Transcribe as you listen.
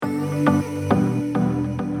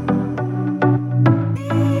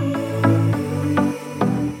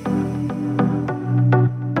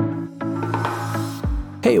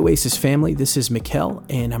Oasis family, this is Mikkel,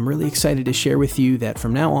 and I'm really excited to share with you that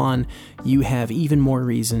from now on, you have even more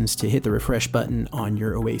reasons to hit the refresh button on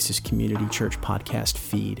your Oasis Community Church podcast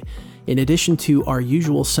feed. In addition to our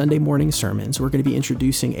usual Sunday morning sermons, we're going to be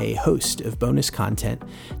introducing a host of bonus content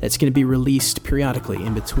that's going to be released periodically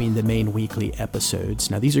in between the main weekly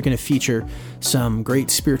episodes. Now, these are going to feature some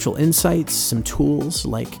great spiritual insights, some tools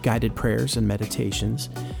like guided prayers and meditations.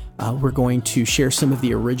 We're going to share some of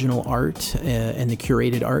the original art and the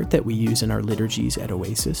curated art that we use in our liturgies at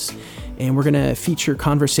Oasis. And we're going to feature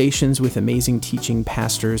conversations with amazing teaching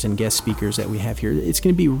pastors and guest speakers that we have here. It's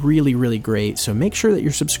going to be really, really great. So make sure that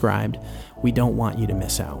you're subscribed. We don't want you to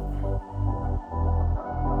miss out.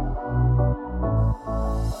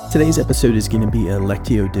 Today's episode is going to be a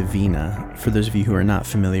Lectio Divina. For those of you who are not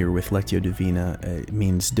familiar with Lectio Divina, it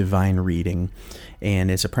means divine reading.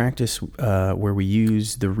 And it's a practice where we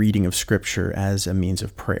use the reading of Scripture as a means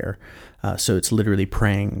of prayer. So it's literally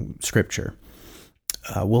praying Scripture.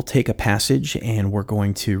 We'll take a passage and we're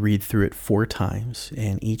going to read through it 4 times.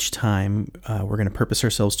 And each time we're going to purpose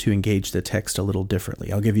ourselves to engage the text a little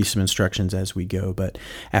differently. I'll give you some instructions as we go, but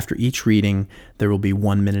after each reading, there will be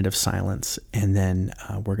 1 minute of silence, and then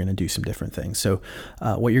we're going to do some different things. So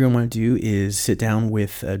what you're going to want to do is sit down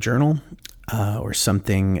with a journal or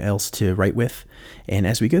something else to write with. And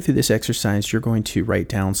as we go through this exercise, you're going to write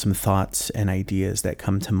down some thoughts and ideas that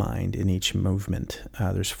come to mind in each movement.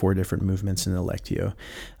 There's 4 different movements in the Lectio.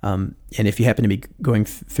 And if you happen to be going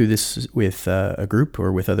through this with a group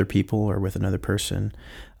or with other people or with another person,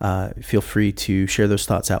 feel free to share those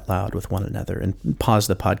thoughts out loud with one another and pause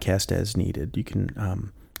the podcast as needed. You can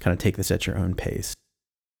kind of take this at your own pace.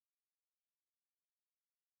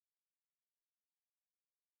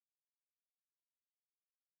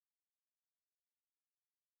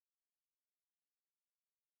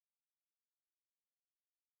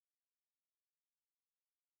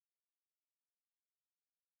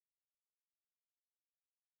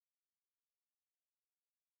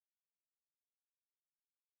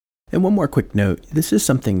 And one more quick note, this is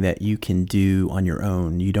something that you can do on your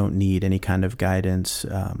own. You don't need any kind of guidance,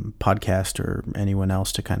 podcast, or anyone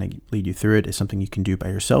else to kind of lead you through it. It's something you can do by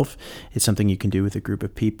yourself. It's something you can do with a group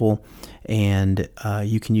of people. And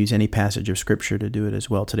you can use any passage of Scripture to do it as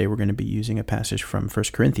well. Today we're going to be using a passage from 1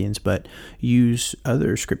 Corinthians, but use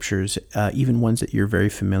other scriptures, even ones that you're very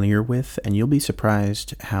familiar with, and you'll be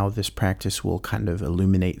surprised how this practice will kind of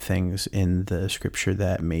illuminate things in the Scripture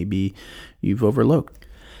that maybe you've overlooked.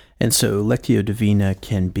 And so Lectio Divina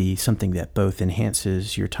can be something that both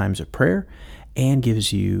enhances your times of prayer and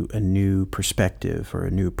gives you a new perspective or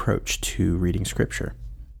a new approach to reading Scripture.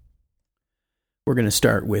 We're going to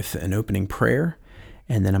start with an opening prayer,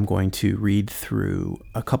 and then I'm going to read through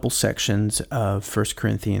a couple sections of 1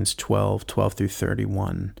 Corinthians 12 through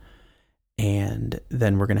 31. And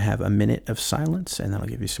then we're going to have a minute of silence, and then I'll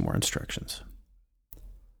give you some more instructions.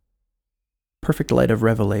 Perfect light of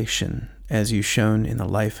revelation, as you shone in the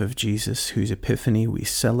life of Jesus, whose epiphany we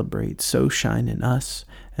celebrate, so shine in us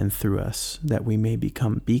and through us, that we may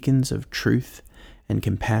become beacons of truth and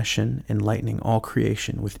compassion, enlightening all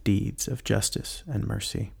creation with deeds of justice and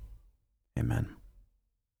mercy. Amen.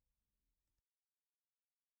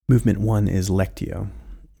 Movement 1 is Lectio,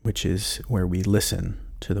 which is where we listen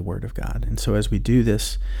to the Word of God. And so as we do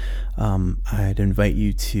this, I'd invite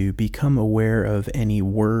you to become aware of any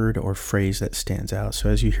word or phrase that stands out. So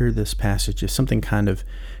as you hear this passage, if something kind of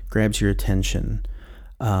grabs your attention,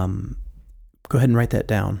 go ahead and write that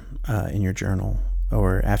down in your journal,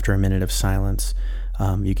 or after a minute of silence,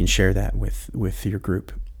 you can share that with your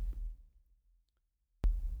group.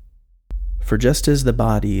 For just as the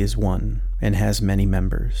body is one and has many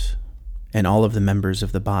members, and all of the members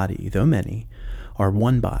of the body, though many, are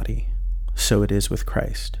one body, so it is with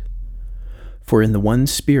Christ. For in the one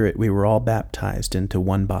Spirit we were all baptized into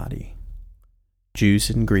one body, Jews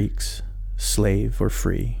and Greeks, slave or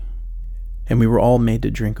free, and we were all made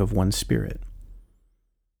to drink of one Spirit.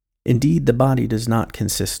 Indeed, the body does not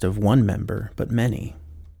consist of one member, but many.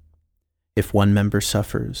 If one member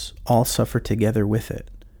suffers, all suffer together with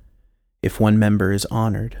it. If one member is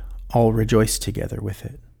honored, all rejoice together with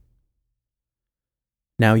it.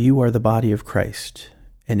 Now you are the body of Christ,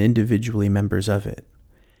 and individually members of it.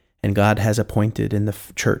 And God has appointed in the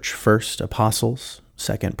church first apostles,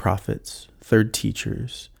 second prophets, third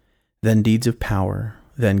teachers, then deeds of power,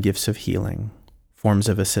 then gifts of healing, forms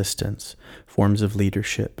of assistance, forms of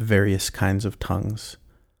leadership, various kinds of tongues.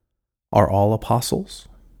 Are all apostles?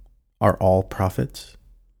 Are all prophets?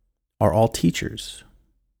 Are all teachers?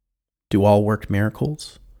 Do all work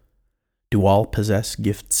miracles? Do all possess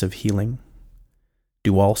gifts of healing?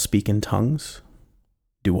 Do all speak in tongues?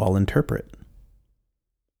 Do all interpret?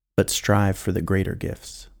 but strive for the greater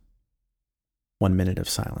gifts. 1 minute of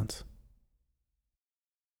silence.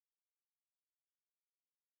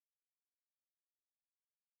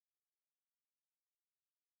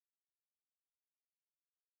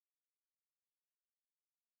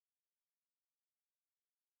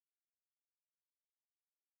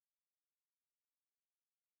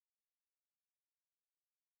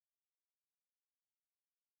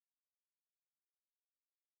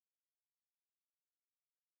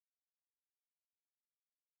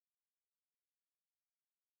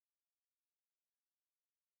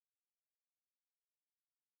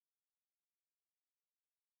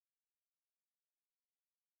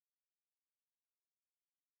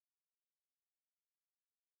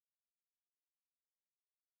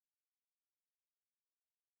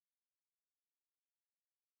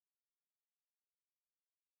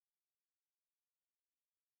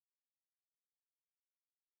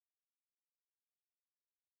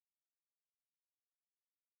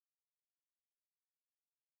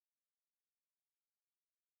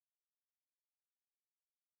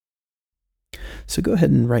 So go ahead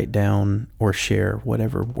and write down or share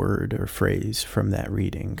whatever word or phrase from that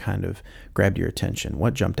reading kind of grabbed your attention.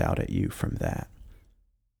 What jumped out at you from that?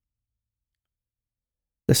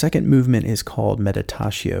 The second movement is called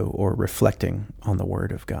meditatio, or reflecting on the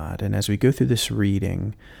Word of God. And as we go through this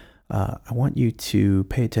reading, I want you to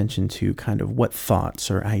pay attention to kind of what thoughts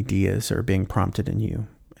or ideas are being prompted in you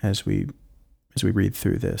as we read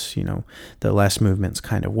through this. The last movement's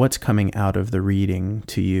kind of what's coming out of the reading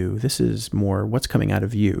to you. This is more what's coming out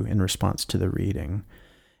of you in response to the reading.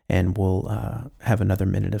 And we'll have another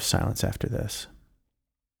minute of silence after this.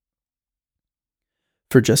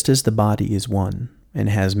 For just as the body is one and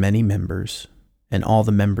has many members, and all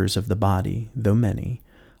the members of the body, though many,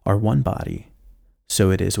 are one body,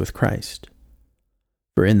 so it is with Christ.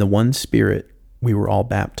 For in the one Spirit we were all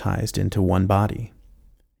baptized into one body,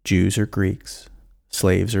 Jews or Greeks,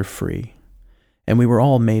 slaves or free, and we were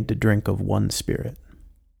all made to drink of one Spirit.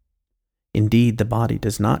 Indeed, the body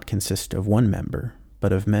does not consist of one member,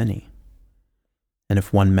 but of many. And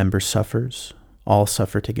if one member suffers, all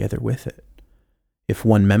suffer together with it. If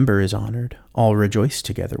one member is honored, all rejoice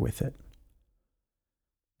together with it.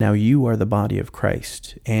 Now you are the body of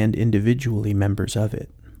Christ, and individually members of it.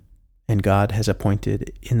 And God has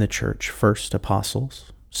appointed in the church first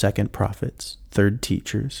apostles, second prophets, third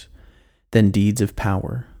teachers, then deeds of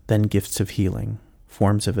power, then gifts of healing,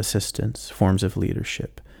 forms of assistance, forms of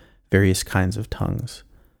leadership, various kinds of tongues.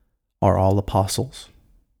 Are all apostles?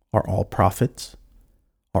 Are all prophets?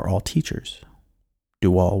 Are all teachers?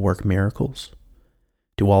 Do all work miracles?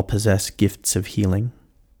 Do all possess gifts of healing?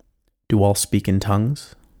 Do all speak in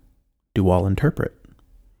tongues? Do all interpret?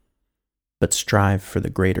 But strive for the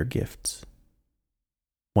greater gifts.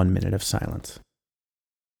 1 minute of silence.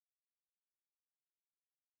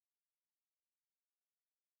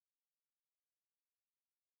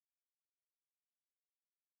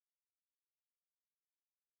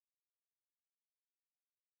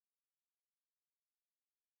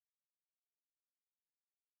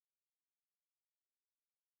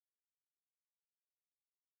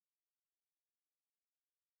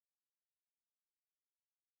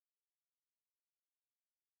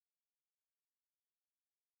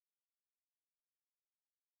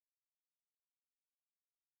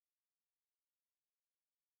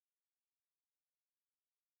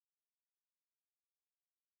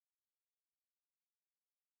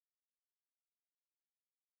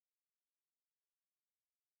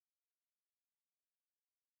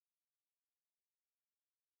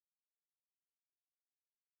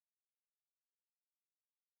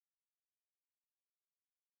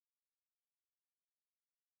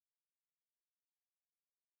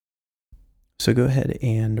 So go ahead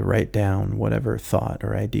and write down whatever thought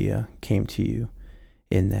or idea came to you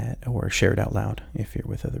in that, or share it out loud if you're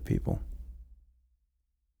with other people.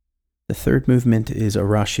 The third movement is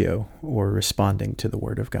oratio, or responding to the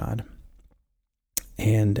Word of God.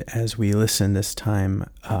 And as we listen this time,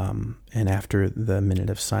 and after the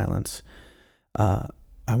minute of silence, I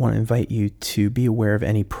want to invite you to be aware of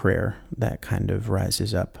any prayer that kind of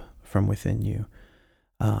rises up from within you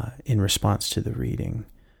in response to the reading.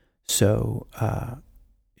 So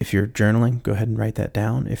if you're journaling, go ahead and write that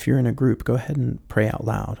down. If you're in a group, go ahead and pray out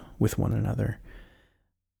loud with one another.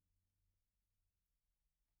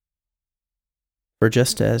 For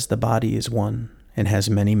just as the body is one and has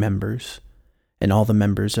many members, and all the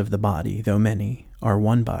members of the body, though many, are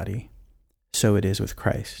one body, so it is with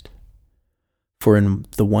Christ. For in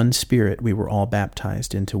the one Spirit we were all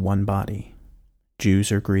baptized into one body,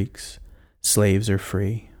 Jews or Greeks, slaves or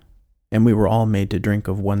free, and we were all made to drink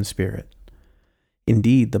of one Spirit.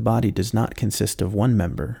 Indeed, the body does not consist of one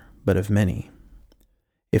member, but of many.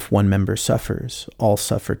 If one member suffers, all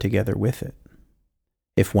suffer together with it.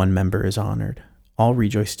 If one member is honored, all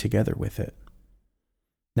rejoice together with it.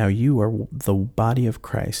 Now you are the body of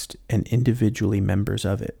Christ and individually members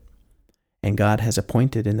of it. And God has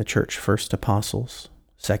appointed in the church first apostles,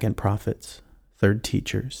 second prophets, third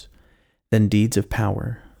teachers, then deeds of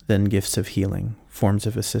power, then gifts of healing, forms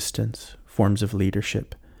of assistance, forms of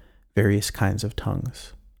leadership, various kinds of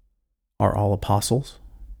tongues. Are all apostles?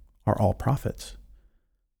 Are all prophets?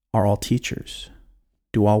 Are all teachers?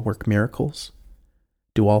 Do all work miracles?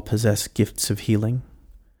 Do all possess gifts of healing?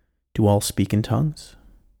 Do all speak in tongues?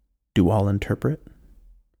 Do all interpret?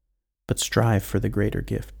 But strive for the greater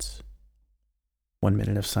gifts. 1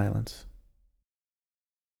 minute of silence.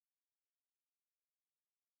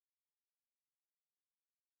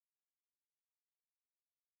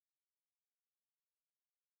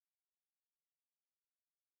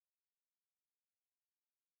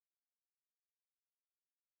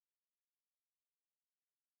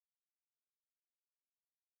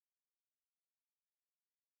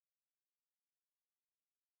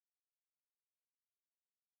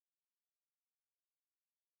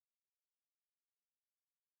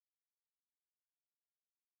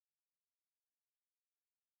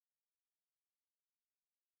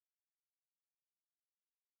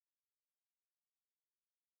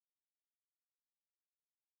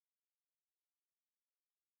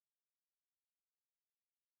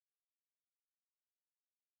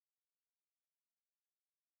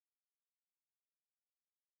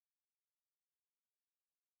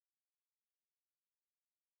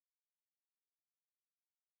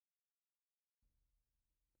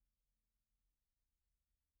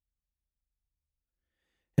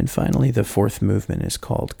 And finally, the fourth movement is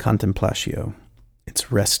called contemplatio.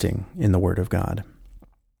 It's resting in the Word of God.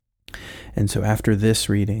 And so after this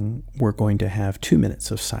reading, we're going to have 2 minutes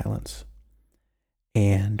of silence.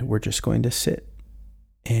 And we're just going to sit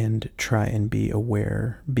and try and be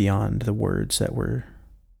aware beyond the words that we're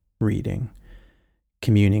reading,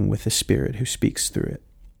 communing with the Spirit who speaks through it.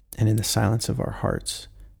 And in the silence of our hearts,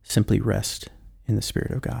 simply rest in the Spirit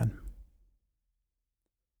of God.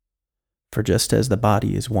 For just as the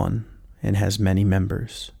body is one and has many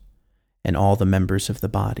members, and all the members of the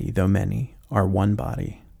body, though many, are one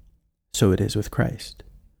body, so it is with Christ.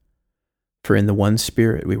 For in the one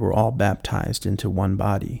Spirit we were all baptized into one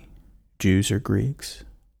body, Jews or Greeks,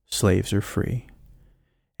 slaves or free,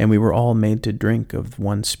 and we were all made to drink of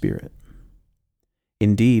one Spirit.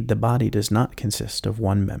 Indeed, the body does not consist of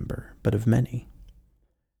one member, but of many.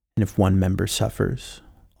 And if one member suffers,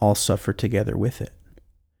 all suffer together with it.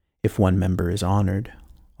 If one member is honored,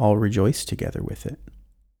 all rejoice together with it.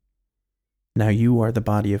 Now you are the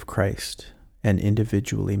body of Christ, and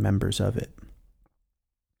individually members of it.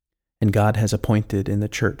 And God has appointed in the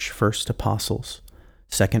church first apostles,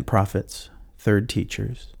 second prophets, third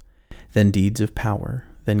teachers, then deeds of power,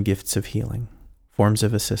 then gifts of healing, forms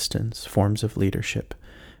of assistance, forms of leadership,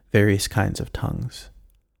 various kinds of tongues.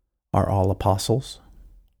 Are all apostles?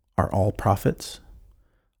 Are all prophets?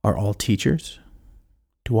 Are all teachers?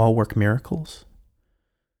 Do all work miracles?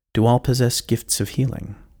 Do all possess gifts of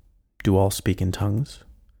healing? Do all speak in tongues?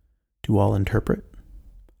 Do all interpret?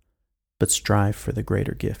 But strive for the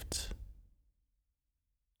greater gifts.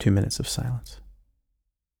 2 minutes of silence.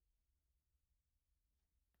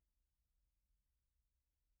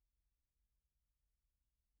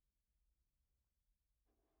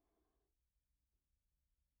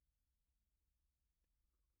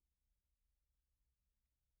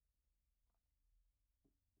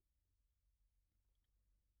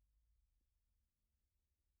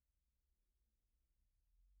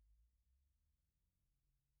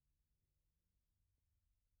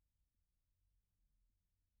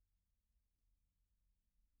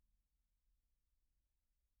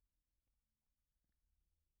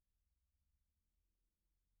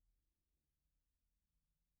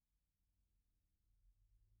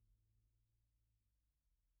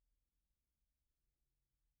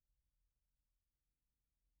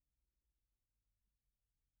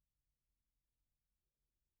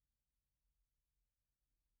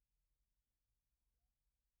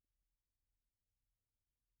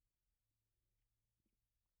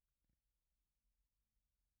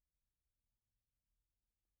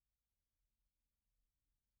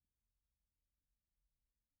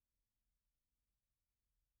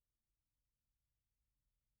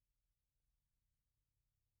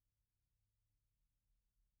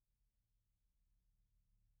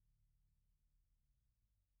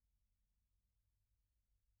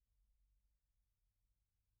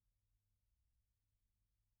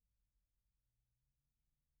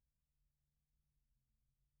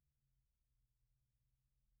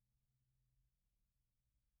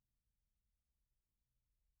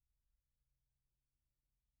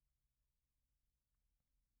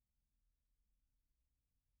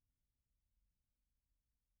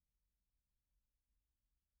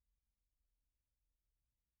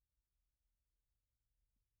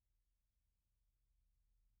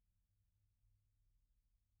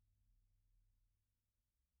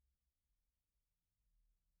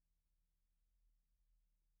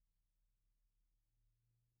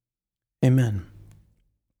 Amen.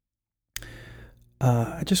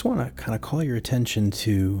 I just want to kind of call your attention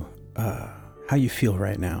to how you feel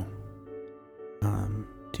right now.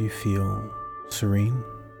 Do you feel serene?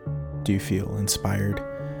 Do you feel inspired?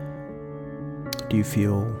 Do you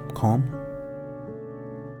feel calm?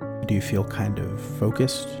 Do you feel kind of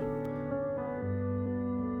focused?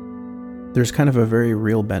 There's kind of a very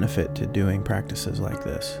real benefit to doing practices like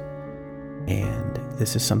this. And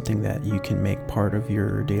this is something that you can make part of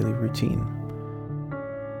your daily routine.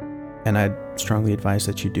 And I'd strongly advise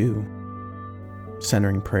that you do.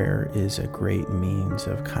 Centering prayer is a great means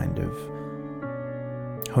of kind of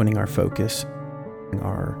honing our focus,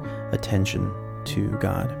 our attention to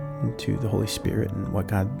God and to the Holy Spirit and what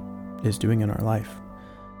God is doing in our life.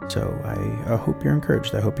 So I hope you're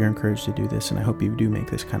encouraged. I hope you're encouraged to do this, and I hope you do make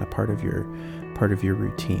this kind of part of your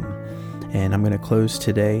routine. And I'm going to close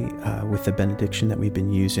today with the benediction that we've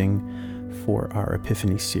been using for our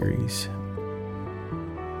Epiphany series.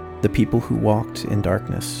 The people who walked in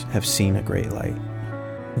darkness have seen a great light.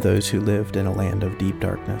 Those who lived in a land of deep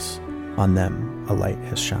darkness, on them a light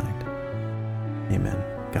has shined. Amen.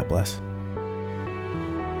 God bless.